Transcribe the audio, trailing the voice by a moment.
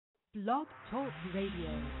Blog Talk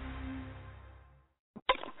Radio.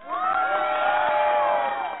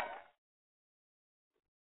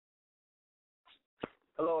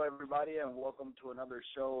 Hello, everybody, and welcome to another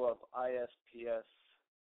show of ISPS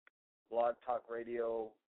Blog Talk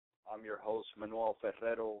Radio. I'm your host, Manuel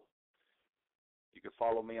Ferrero. You can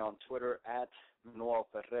follow me on Twitter at Manuel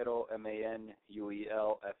Ferrero,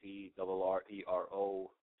 ManuelFerrero.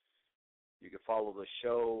 You can follow the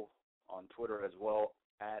show on Twitter as well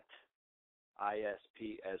at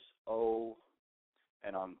ISPSO,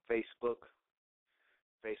 and on Facebook,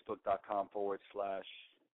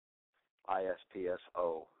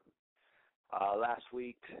 facebook.com/ISPSO. Last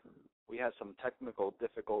week, we had some technical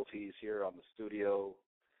difficulties here on the studio.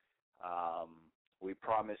 We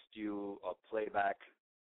promised you a playback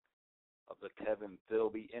of the Kevin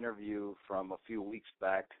Philby interview from a few weeks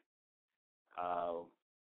back.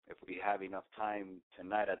 If we have enough time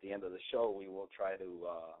tonight at the end of the show, we will try to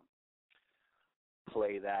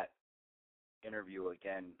play that interview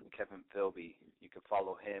again, Kevin Philby. You can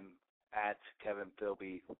follow him at Kevin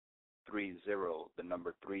Philby 30, the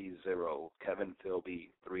number 30, Kevin Philby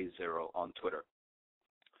 30 on Twitter.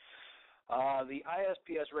 The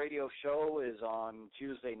ISPS radio show is on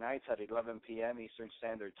Tuesday nights at 11 p.m. Eastern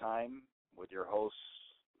Standard Time with your host,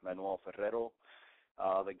 Manuel Ferrero.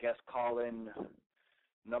 The guest call-in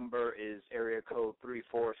number is area code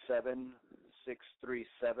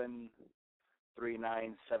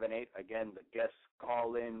 347-637-3978. Again, the guest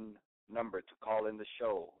call-in number to call in the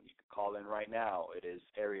show. You can call in right now. It is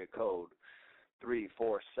area code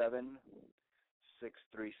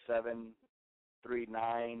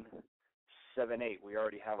 347-637-3978. We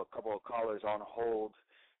already have a couple of callers on hold.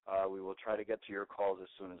 We will try to get to your calls as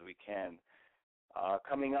soon as we can.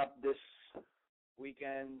 Coming up this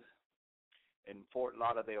weekend in Fort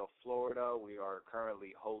Lauderdale, Florida, we are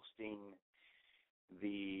currently hosting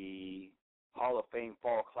the Hall of Fame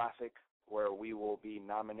Fall Classic, where we will be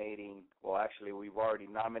nominating, well, actually, we've already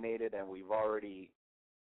nominated and we've already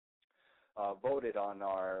voted on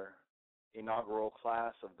our inaugural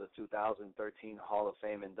class of the 2013 Hall of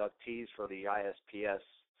Fame inductees for the ISPS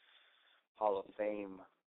Hall of Fame.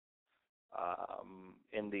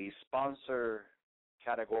 In the sponsor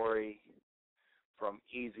category, from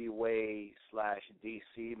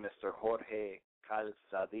EasyWay/DC, Mr. Jorge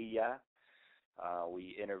Calzadilla.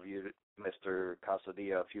 We interviewed Mr.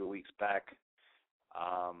 Calzadilla a few weeks back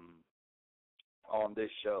on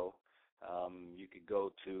this show. You could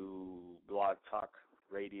go to Blog Talk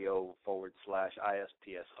Radio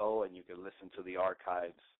 /ISPSO, and you can listen to the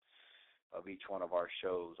archives of each one of our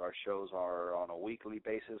shows. Our shows are on a weekly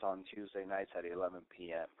basis on Tuesday nights at 11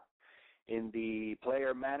 p.m. In the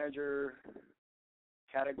player manager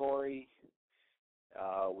category,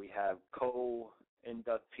 we have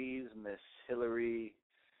co-inductees, Miss Hillary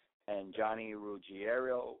and Johnny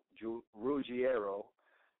Ruggiero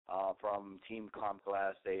from Team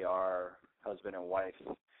Comclass. They are husband and wife,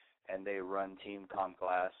 and they run Team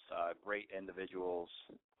Comclass. Great individuals.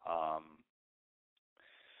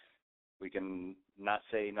 We can not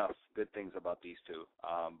say enough good things about these two,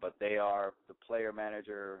 but they are the player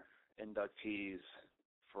manager inductees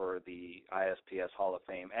for the ISPS Hall of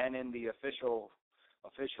Fame. And in the officials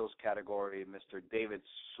category, Mr. David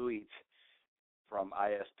Sweet from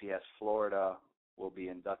ISPS Florida will be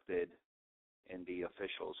inducted in the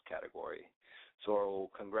officials category. So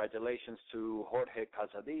congratulations to Jorge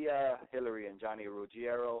Calzadilla, Hillary and Johnny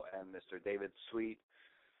Ruggiero, and Mr. David Sweet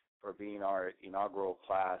for being our inaugural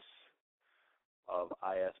class of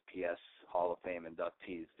ISPS Hall of Fame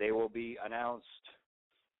inductees. They will be announced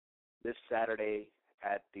this Saturday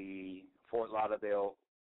at the Fort Lauderdale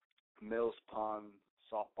Mills Pond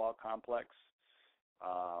Softball Complex.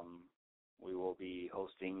 We will be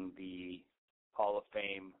hosting the Hall of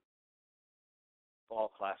Fame Fall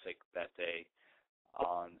Classic that day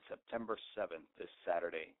on September 7th, this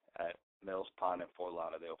Saturday, at Mills Pond in Fort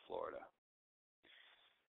Lauderdale, Florida.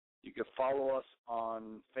 You can follow us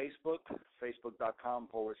on Facebook,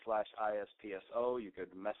 facebook.com/ISPSO. You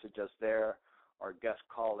could message us there. Our guest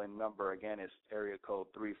call-in number, again, is area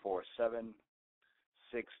code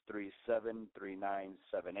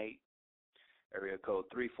 347-637-3978. Area code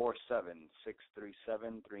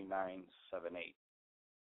 347-637-3978.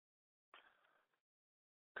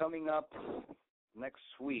 Coming up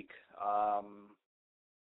next week, a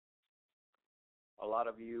lot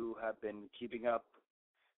of you have been keeping up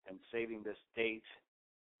and saving this date.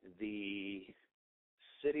 The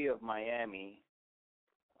city of Miami,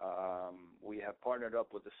 we have partnered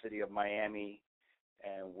up with the city of Miami,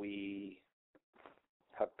 and we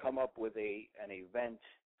have come up with an event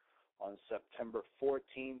on September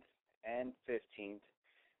 14th and 15th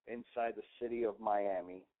inside the city of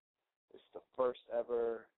Miami. It's the first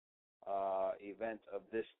ever event of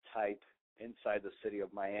this type inside the city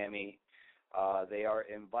of Miami. They are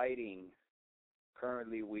inviting,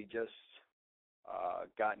 currently we just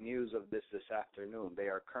got news of this afternoon. They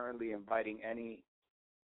are currently inviting any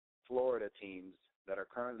Florida teams that are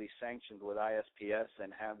currently sanctioned with ISPS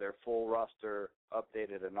and have their full roster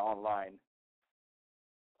updated and online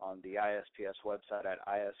on the ISPS website at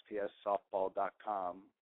ispssoftball.com.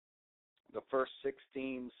 The first six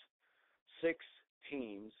teams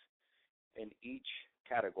in each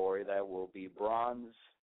category, that will be bronze,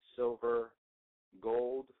 silver,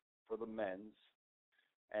 gold for the men's,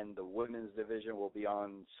 and the women's division will be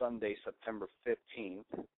on Sunday, September 15th.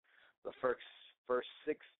 The first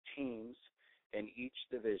six teams in each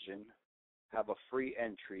division have a free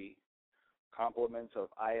entry, compliments of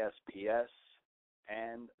ISPS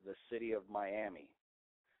and the city of Miami.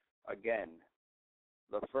 Again,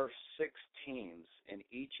 the first six teams in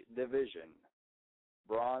each division,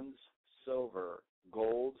 bronze, silver,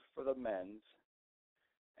 gold for the men's,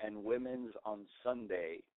 and women's on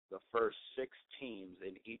Sunday, the first six teams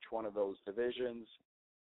in each one of those divisions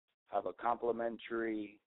have a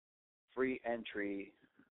complimentary free entry,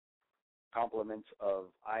 compliments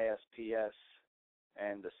of ISPS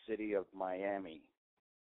and the city of Miami.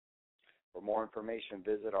 For more information,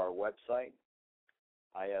 visit our website,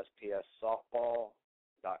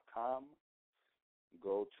 ispssoftball.com.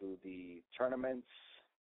 Go to the tournaments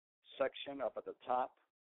section up at the top,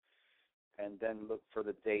 and then look for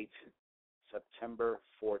the date, September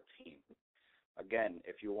 14th. Again,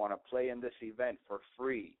 if you want to play in this event for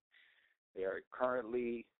free, they are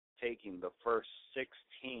currently taking the first six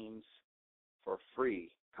teams for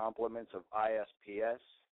free, compliments of ISPS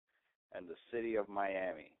and the city of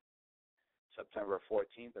Miami, September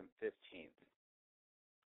 14th and 15th.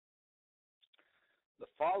 The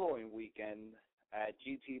following weekend at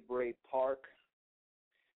GT Bray Park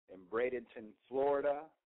in Bradenton, Florida,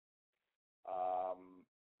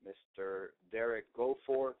 Mr. Derek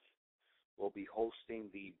Goforth will be hosting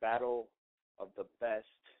the Battle of the Best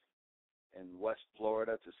in West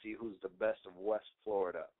Florida to see who's the best of West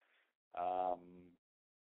Florida.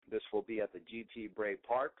 This will be at the GT Bray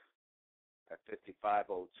Park at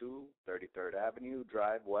 5502 33rd Avenue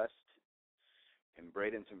Drive West in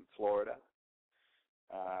Bradenton, Florida.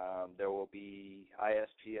 There will be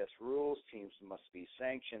ISPS rules. Teams must be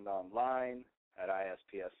sanctioned online at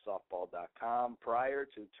ispssoftball.com prior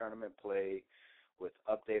to tournament play with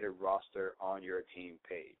updated roster on your team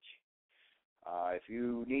page. If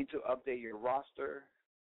you need to update your roster,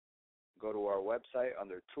 go to our website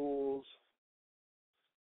under Tools,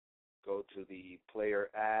 go to the player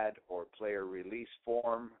add or player release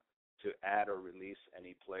form to add or release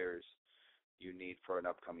any players you need for an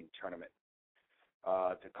upcoming tournament.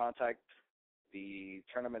 To contact the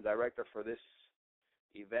tournament director for this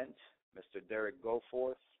event, Mr. Derek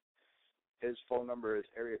Goforth, his phone number is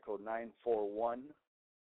area code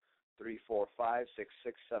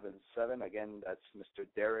 941-345-6677. Again, that's Mr.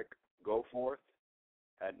 Derek Goforth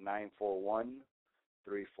at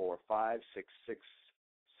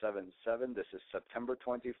 941-345-6677. This is September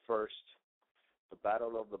 21st, the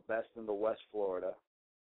Battle of the Best in the West Florida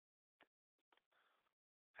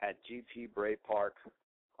at GT Bray Park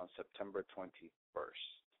on September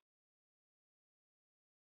 21st.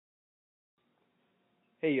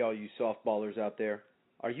 Hey, all you softballers out there.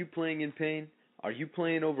 Are you playing in pain? Are you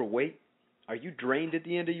playing overweight? Are you drained at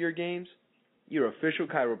the end of your games? Your official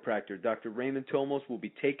chiropractor, Dr. Raymond Tomos, will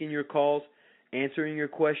be taking your calls, answering your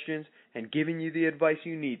questions, and giving you the advice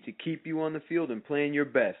you need to keep you on the field and playing your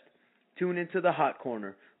best. Tune into the Hot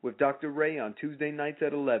Corner with Dr. Ray on Tuesday nights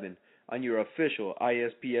at 11 on your official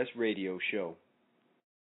ISPS radio show.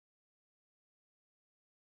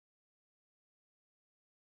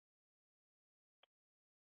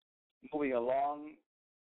 Moving along,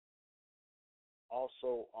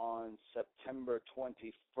 also on September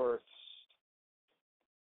 21st,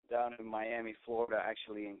 down in Miami, Florida,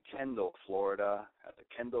 actually in Kendall, Florida, at the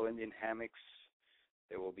Kendall Indian Hammocks,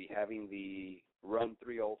 they will be having the Run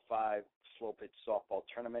 305 Slow Pitch Softball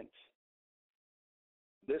Tournament.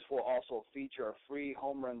 This will also feature a free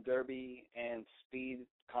home run derby and speed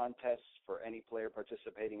contests for any player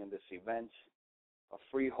participating in this event, a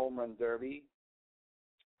free home run derby,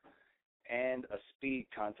 and a speed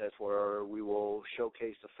contest where we will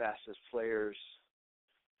showcase the fastest players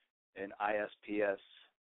in ISPS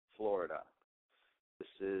Florida. This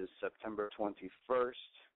is September 21st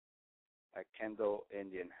at Kendall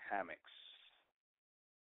Indian Hammocks.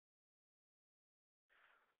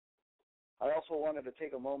 I also wanted to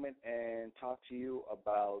take a moment and talk to you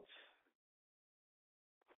about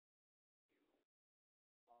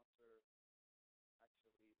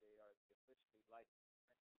officially licensed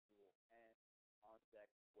training tool and on-deck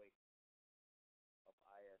weight of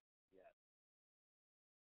ISPS.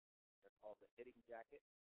 They're called the Hitting Jacket.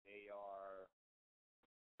 They are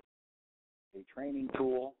a training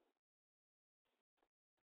tool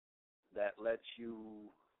that lets you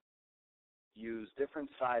use different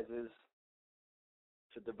sizes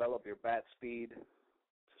to develop your bat speed,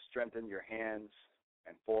 to strengthen your hands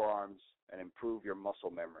and forearms, and improve your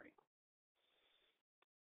muscle memory.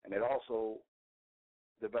 And it also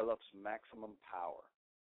develops maximum power.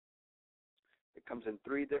 It comes in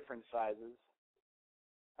 3 different sizes.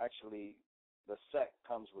 Actually, the set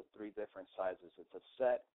comes with 3 different sizes. It's a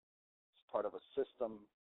set. It's part of a system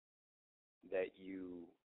that you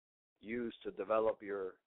use to develop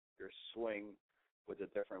your swing with the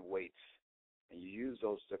different weights. And you use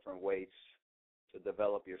those different weights to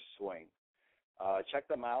develop your swing. Check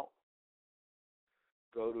them out.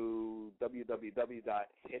 Go to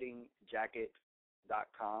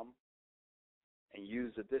www.hittingjacket.com and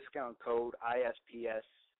use the discount code ISPSHJ10,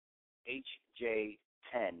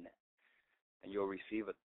 and you'll receive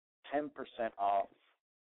a 10% off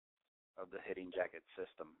of the Hitting Jacket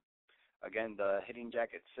system. Again, the Hitting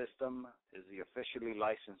Jacket system is the officially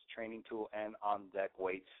licensed training tool and on-deck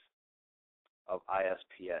weights of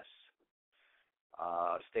ISPS.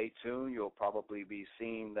 Stay tuned. You'll probably be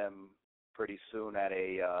seeing them pretty soon at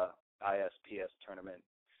a ISPS tournament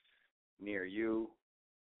near you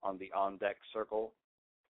on the on-deck circle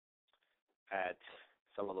at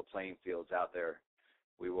some of the playing fields out there.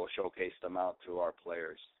 We will showcase them out to our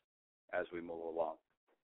players as we move along.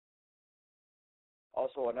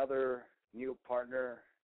 Also, another new partner,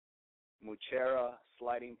 Muchera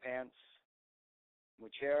Sliding Pants.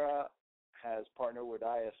 Muchera has partnered with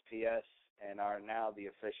ISPS and are now the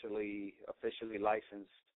officially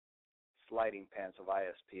licensed sliding pants of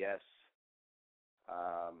ISPS.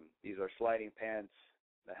 These are sliding pants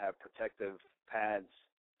that have protective pads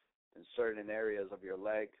in certain areas of your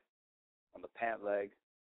leg, on the pant leg,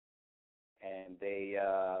 and they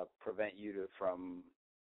prevent you from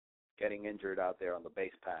getting injured out there on the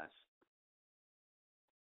base pass.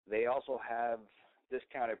 They also have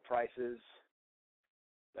discounted prices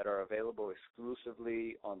that are available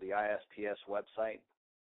exclusively on the ISPS website.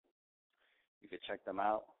 You can check them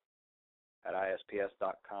out at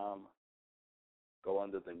ISPS.com. Go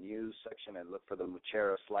under the news section and look for the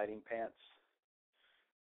Muchera sliding pants.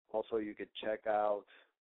 Also, you could check out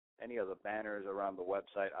any of the banners around the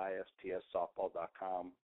website,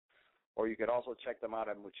 ISPSsoftball.com. Or you could also check them out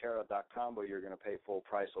at Muchera.com, but you're going to pay full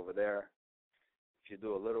price over there. If you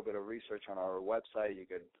do a little bit of research on our website, you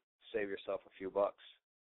could save yourself a few bucks.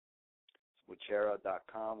 It's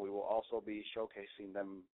Muchera.com. We will also be showcasing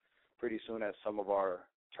them pretty soon at some of our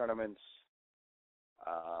tournaments,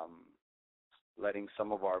 letting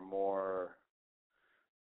some of our more,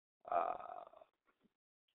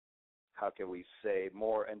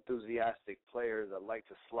 more enthusiastic players that like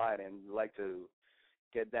to slide and like to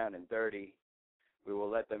get down and dirty, we will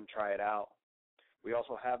let them try it out. We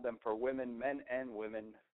also have them for women, men and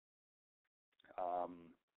women.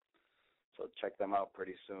 So check them out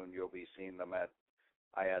pretty soon. You'll be seeing them at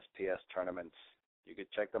ISPS tournaments. You can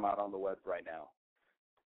check them out on the web right now.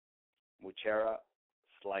 Muchera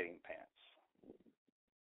sliding pants.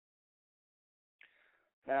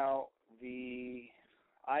 Now, the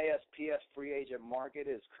ISPS free agent market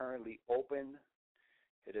is currently open.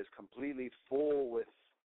 It is completely full with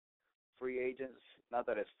free agents. Not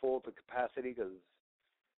that it's full to capacity, because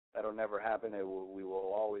that'll never happen. We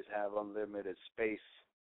will always have unlimited space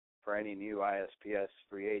for any new ISPS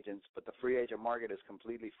free agents. But the free agent market is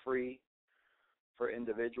completely free for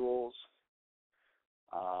individuals.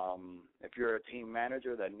 If you're a team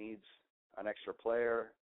manager that needs an extra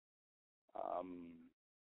player,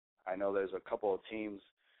 I know there's a couple of teams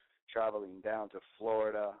traveling down to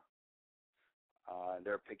Florida.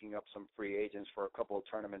 They're picking up some free agents for a couple of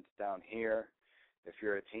tournaments down here. If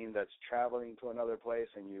you're a team that's traveling to another place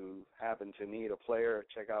and you happen to need a player,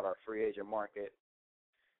 check out our free agent market.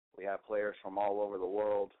 We have players from all over the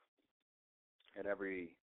world in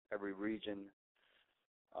every region.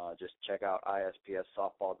 Just check out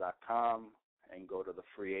ISPSsoftball.com and go to the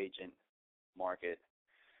free agent market,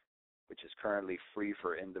 which is currently free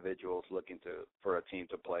for individuals looking for a team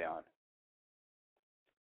to play on.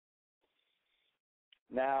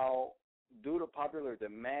 Now, due to popular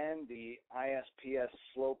demand, the ISPS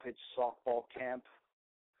Slow Pitch Softball Camp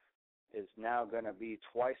is now going to be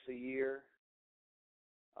twice a year.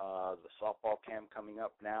 The softball camp coming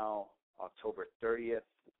up now, October 30th,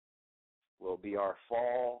 will be our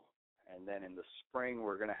fall. And then in the spring,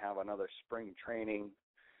 we're going to have another spring training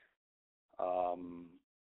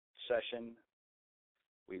session.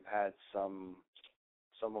 We've had some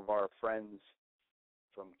of our friends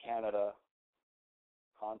from Canada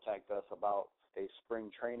contact us about a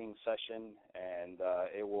spring training session, and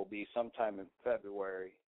it will be sometime in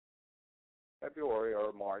February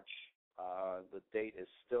or March. The date is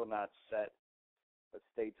still not set, but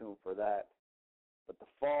stay tuned for that. But the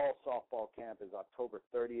fall softball camp is October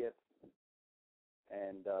 30th,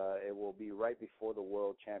 and it will be right before the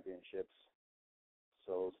World Championships.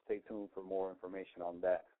 So stay tuned for more information on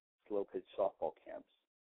that. Slow pitch softball camps.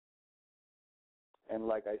 And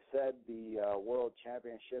like I said, the World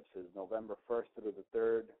Championships is November 1st through the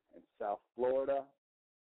 3rd in South Florida.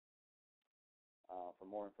 For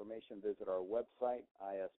more information, visit our website,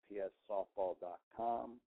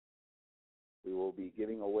 ispssoftball.com. We will be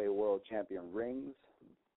giving away world champion rings,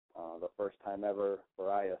 the first time ever for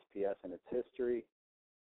ISPS in its history.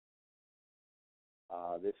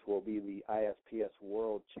 This will be the ISPS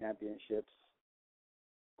World Championships,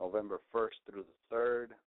 November 1st through the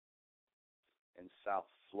 3rd in South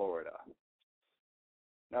Florida.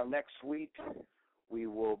 Now, next week, we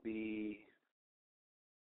will be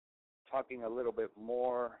talking a little bit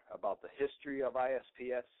more about the history of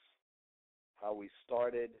ISPS, how we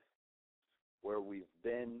started, where we've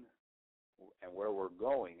been, and where we're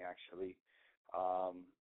going, actually.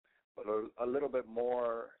 But a little bit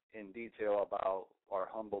more in detail about our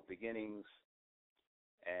humble beginnings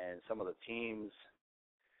and some of the teams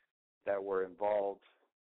that were involved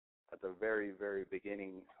at the very, very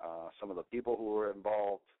beginning, some of the people who were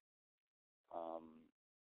involved,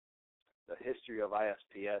 the history of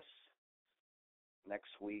ISPS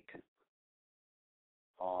next week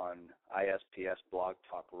on ISPS Blog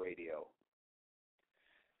Talk Radio.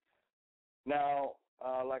 Now,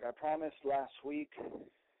 like I promised last week,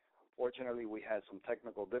 fortunately we had some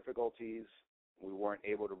technical difficulties. We weren't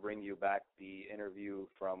able to bring you back the interview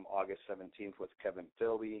from August 17th with Kevin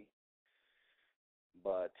Philby.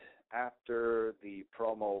 But after the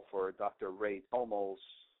promo for Dr. Ray Tomos,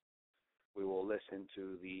 we will listen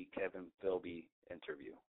to the Kevin Philby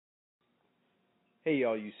interview. Hey,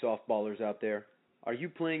 all you softballers out there. Are you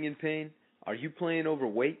playing in pain? Are you playing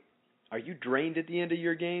overweight? Are you drained at the end of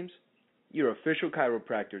your games? Your official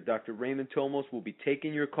chiropractor, Dr. Raymond Tomos, will be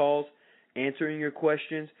taking your calls, answering your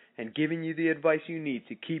questions, and giving you the advice you need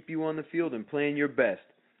to keep you on the field and playing your best.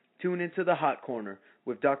 Tune into the Hot Corner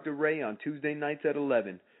with Dr. Ray on Tuesday nights at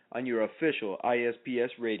 11 on your official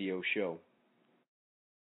ISPS radio show.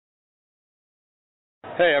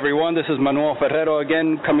 Hey everyone, this is Manuel Ferrero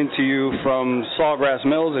again, coming to you from Sawgrass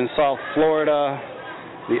Mills in South Florida,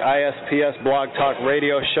 the ISPS Blog Talk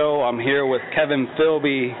radio show. I'm here with Kevin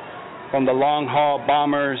Philby from the Long Haul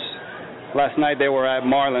Bombers. Last night they were at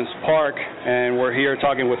Marlins Park, and we're here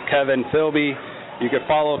talking with Kevin Philby. You can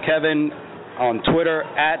follow Kevin on Twitter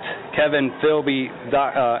at Kevin Philby,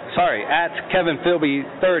 at Kevin Philby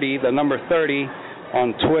 30, the number 30,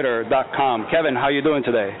 on Twitter.com. Kevin, how you doing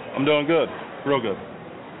today? I'm doing good, real good.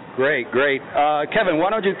 Great. Kevin, why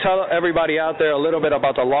don't you tell everybody out there a little bit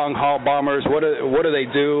about the Long Haul Bombers? What do they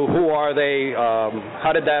do? Who are they?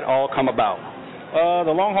 How did that all come about?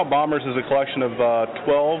 The Long Haul Bombers is a collection of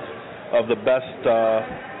 12 of the best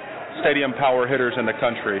stadium power hitters in the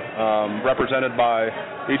country, represented by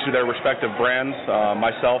each of their respective brands.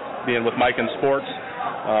 Myself being with Mike in Sports.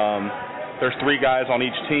 There's 3 guys on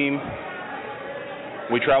each team.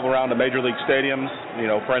 We travel around to major league stadiums.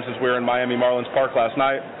 You know, for instance, we were in Miami Marlins Park last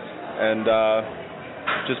night and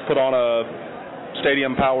just put on a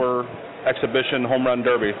stadium power exhibition home run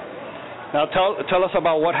derby. Now tell us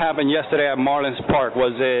about what happened yesterday at Marlins Park.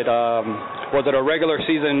 Was it a regular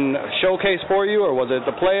season showcase for you, or was it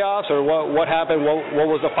the playoffs, or what happened? What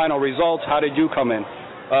was the final results? How did you come in?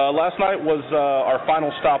 Last night was our final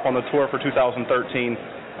stop on the tour for 2013.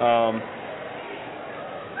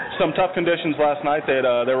 Some tough conditions last night.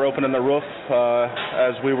 They were opening the roof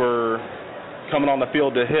as we were coming on the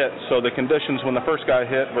field to hit. So the conditions when the first guy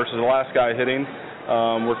hit versus the last guy hitting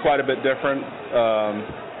were quite a bit different.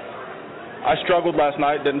 I struggled last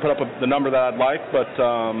night, didn't put up the number that I'd like, but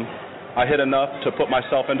I hit enough to put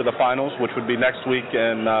myself into the finals, which would be next week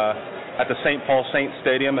at the St. Paul Saints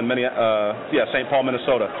Stadium in St. Paul,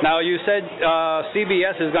 Minnesota. Now, you said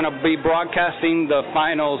CBS is going to be broadcasting the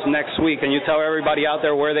finals next week. Can you tell everybody out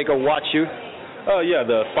there where they can watch you? Yeah,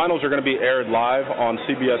 the finals are going to be aired live on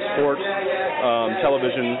CBS Sports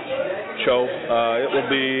television show. It will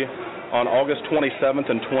be on August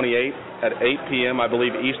 27th and 28th at 8 p.m., I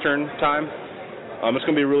believe, Eastern time. It's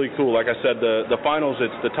going to be really cool. Like I said, the finals,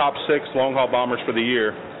 it's the top 6 Long Haul Bombers for the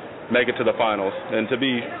year make it to the finals. And to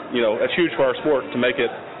be, it's huge for our sport to make it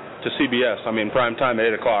to CBS. I mean, prime time at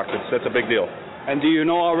 8 o'clock. It's a big deal. And do you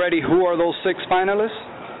know already who are those 6 finalists?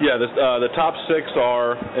 Yeah, the top 6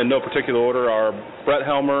 are, in no particular order, are Brett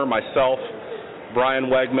Helmer, myself, Brian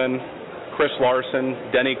Wegman, Chris Larson,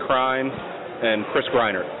 Denny Crine, and Chris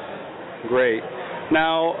Greiner. Great.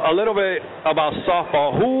 Now, a little bit about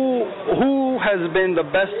softball. Who has been the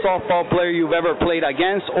best softball player you've ever played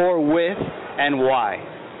against or with, and why?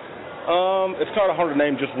 It's kind of hard to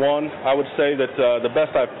name just one. I would say that the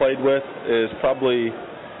best I've played with is probably,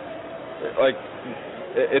 like,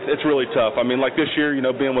 it's really tough. I mean, like this year,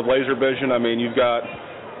 being with Laser Vision, I mean, you've got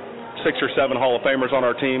 6 or 7 Hall of Famers on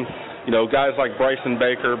our team. Guys like Bryson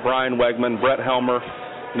Baker, Brian Wegman, Brett Helmer,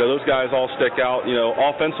 those guys all stick out.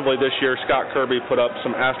 Offensively this year, Scott Kirby put up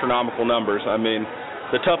some astronomical numbers. I mean,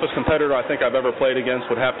 the toughest competitor I think I've ever played against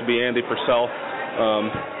would have to be Andy Purcell.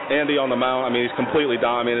 Andy on the mound, I mean, he's completely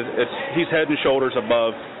down. I mean, he's head and shoulders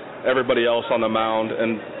above everybody else on the mound,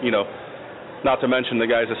 and not to mention the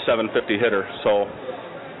guy's a 750 hitter. So,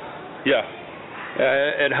 yeah.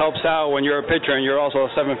 It helps out when you're a pitcher and you're also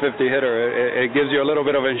a 750 hitter. It gives you a little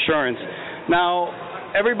bit of insurance. Now,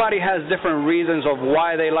 everybody has different reasons of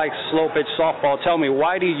why they like slow pitch softball. Tell me,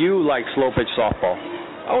 why do you like slow pitch softball?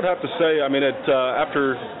 I would have to say, I mean,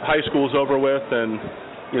 after high school's over with and,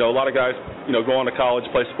 a lot of guys, go on to college,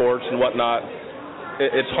 play sports and whatnot,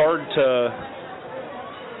 it's hard to,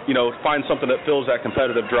 find something that fills that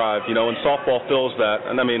competitive drive, and softball fills that.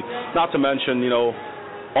 And, I mean, not to mention,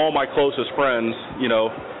 all my closest friends,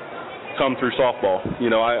 come through softball.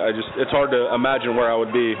 I just, it's hard to imagine where I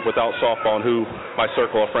would be without softball and who my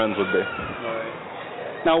circle of friends would be.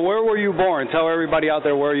 Right. Now, where were you born? Tell everybody out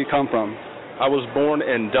there where you come from. I was born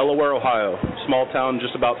in Delaware, Ohio, small town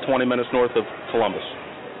just about 20 minutes north of Columbus.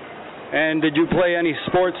 And did you play any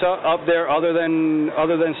sports up there other than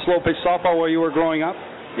slow pitch softball where you were growing up?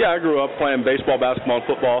 Yeah, I grew up playing baseball, basketball, and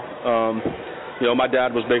football. My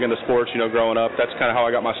dad was big into sports, growing up. That's kind of how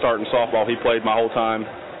I got my start in softball. He played my whole time,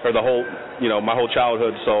 or my whole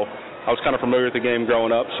childhood. So I was kind of familiar with the game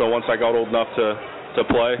growing up. So once I got old enough to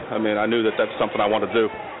play, I mean, I knew that that's something I wanted to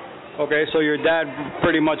do. Okay, so your dad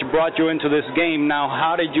pretty much brought you into this game. Now,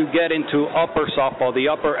 how did you get into upper softball,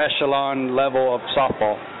 the upper echelon level of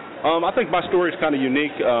softball? I think my story is kind of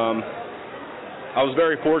unique. I was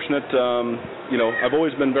very fortunate. I've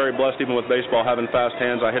always been very blessed, even with baseball, having fast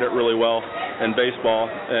hands. I hit it really well in baseball.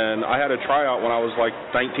 And I had a tryout when I was like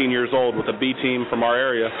 19 years old with a B team from our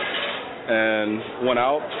area and went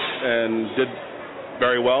out and did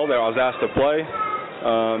very well there. I was asked to play.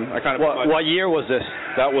 What year was this?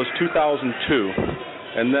 That was 2002.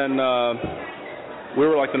 And then we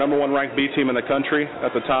were like the number 1 ranked B team in the country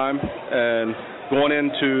at the time. And going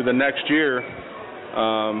into the next year,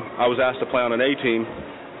 I was asked to play on an A team.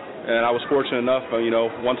 And I was fortunate enough,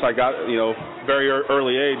 once I got, very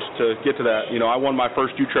early age to get to that. I won my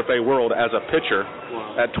first UAAA World as a pitcher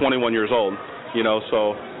at 21 years old.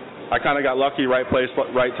 So I kind of got lucky, right place,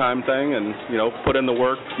 right time thing, and, put in the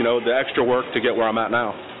work, the extra work to get where I'm at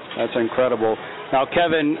now. That's incredible. Now,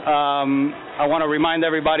 Kevin, I want to remind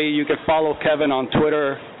everybody you can follow Kevin on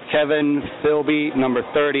Twitter, Kevin Philby, number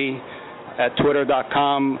 30, at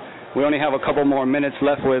twitter.com. We only have a couple more minutes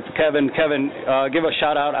left with Kevin. Kevin, give a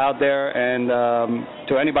shout-out out there and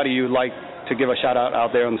to anybody you'd like to give a shout-out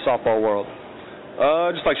out there in the softball world.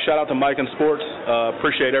 Just like to shout out to Mike and Sports.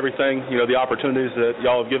 Appreciate everything, the opportunities that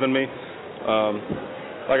y'all have given me.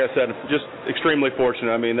 Like I said, just extremely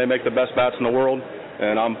fortunate. I mean, they make the best bats in the world,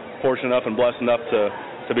 and I'm fortunate enough and blessed enough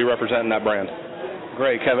to be representing that brand.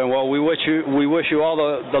 Great, Kevin. Well, we wish you all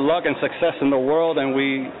the luck and success in the world, and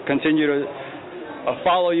we continue to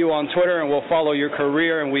follow you on Twitter, and we'll follow your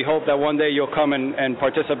career, and we hope that one day you'll come and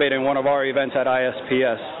participate in one of our events at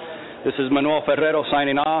ISPS. This is Manuel Ferrero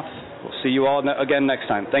signing off. We'll see you all again next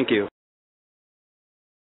time. Thank you.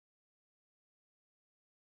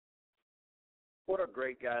 What a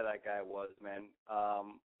great guy that guy was, man.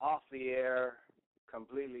 Off the air,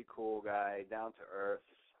 completely cool guy, down to earth.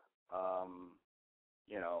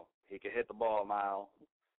 He could hit the ball a mile,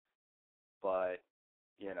 but,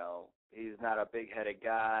 he's not a big-headed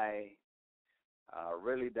guy.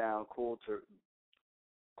 Really down, cool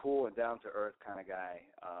and down-to-earth kind of guy.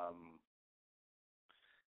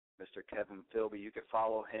 Mr. Kevin Philby, you can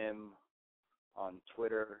follow him on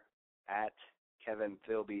Twitter at Kevin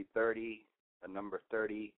Philby 30, the number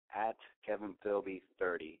 30 at Kevin Philby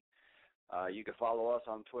 30. You can follow us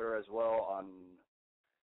on Twitter as well on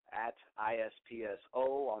at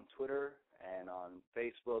ISPSO on Twitter and on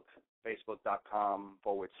Facebook,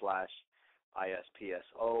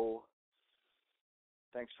 facebook.com/ISPSO.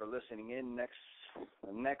 Thanks for listening in.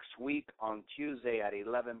 Next week on Tuesday at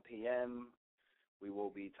 11 p.m., we will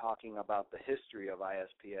be talking about the history of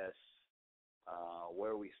ISPS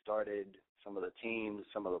where we started, some of the teams,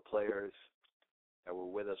 some of the players that were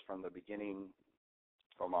with us from the beginning,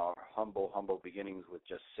 from our humble beginnings with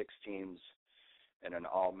just 6 teams in an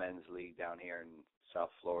all-men's league down here in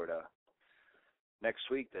South Florida. Next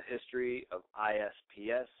week, the history of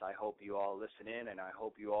ISPS. I hope you all listen in, and I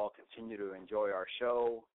hope you all continue to enjoy our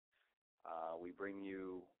show. We bring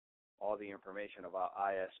you all the information about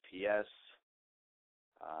ISPS.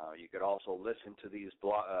 You could also listen to these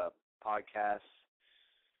podcasts.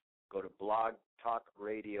 Go to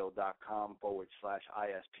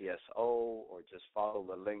blogtalkradio.com/ISPSO, or just follow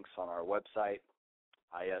the links on our website,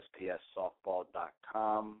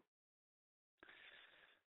 ispssoftball.com.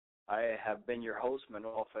 I have been your host,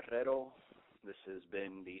 Manuel Ferrero. This has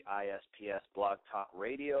been the ISPS Blog Talk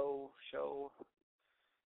Radio show.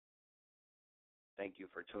 Thank you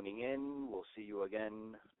for tuning in. We'll see you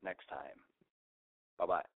again next time.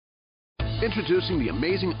 Bye-bye. Introducing the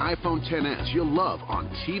amazing iPhone XS you'll love on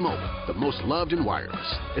T-Mobile, the most loved in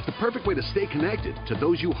wireless. It's the perfect way to stay connected to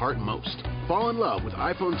those you heart most. Fall in love with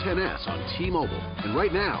iPhone XS on T-Mobile. And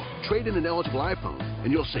right now, trade in an eligible iPhone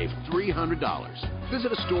and you'll save $300.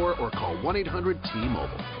 Visit a store or call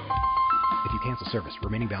 1-800-T-Mobile. If you cancel service,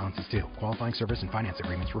 remaining balance is due. Qualifying service and finance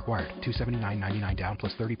agreements required. $279.99 down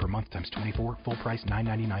plus 30 per month times 24. Full price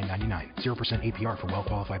 $999.99. 0% APR for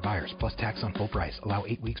well-qualified buyers plus tax on full price. Allow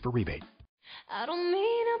 8 weeks for rebate. I don't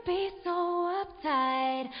mean to be so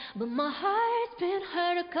uptight, but my heart's been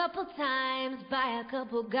hurt a couple times by a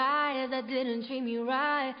couple guys that didn't treat me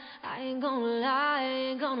right. I ain't gonna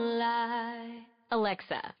lie.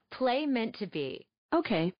 Alexa, play Meant to Be.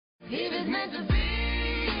 Okay. If it's meant to be,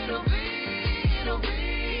 it'll be.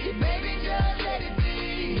 Baby, just let it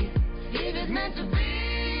be. If it's meant to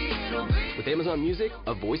be, it'll be. With Amazon Music,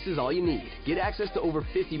 a voice is all you need. Get access to over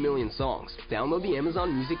 50 million songs. Download the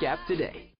Amazon Music app today.